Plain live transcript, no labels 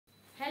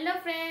Hello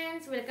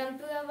friends, welcome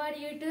to our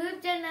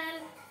YouTube channel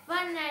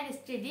Fun and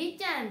Steady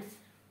Chance.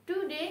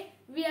 Today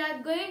we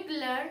are going to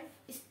learn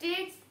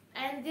states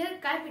and their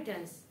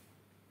capitals.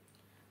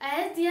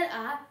 As there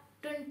are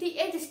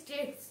 28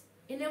 states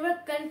in our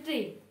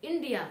country,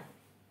 India.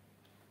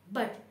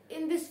 But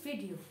in this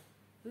video,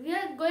 we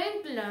are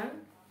going to learn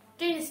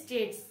 10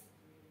 states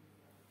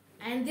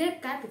and their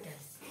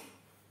capitals.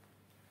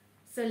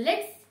 So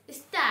let's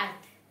start.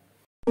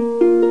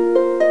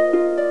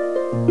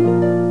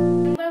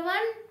 Number 1,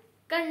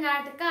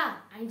 Karnataka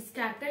and its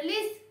capital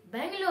is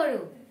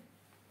Bangalore.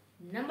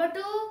 Number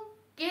 2,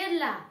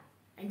 Kerala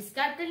and its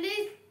capital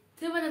is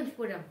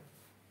Thiruvananthapuram.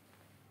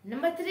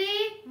 Number 3,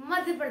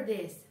 Madhya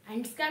Pradesh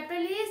and its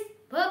capital is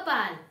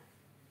Bhopal.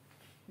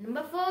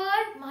 Number 4,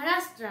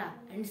 Maharashtra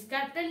and its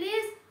capital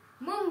is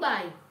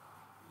Mumbai.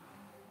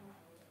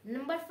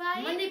 Number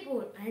 5,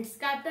 Manipur and its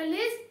capital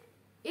is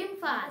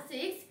Imphal.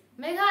 6,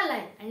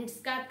 Meghalaya and its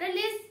capital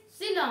is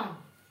Shillong.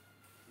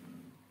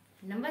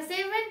 Number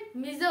 7,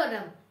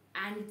 Mizoram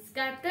and its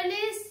capital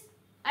is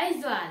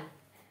Aizawl.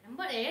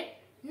 Number 8,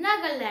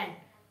 Nagaland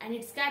and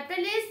its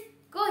capital is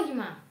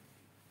Kohima.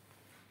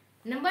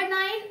 Number 9,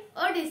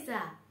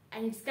 Odisha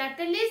and its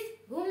capital is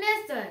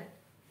Bhubaneswar.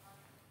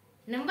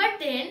 Number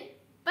 10,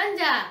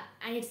 Punjab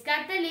and its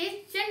capital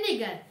is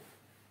Chandigarh.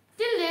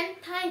 Till then,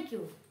 thank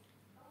you.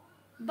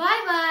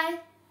 Bye bye.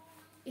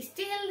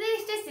 Stay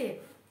healthy, stay safe.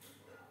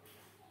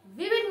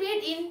 We will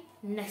meet in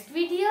next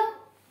video.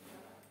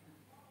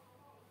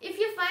 If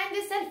you find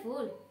this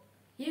helpful,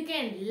 you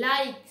can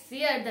like,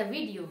 share the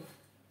video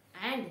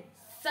and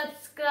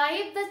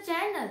subscribe the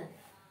channel.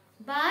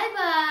 Bye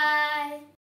bye.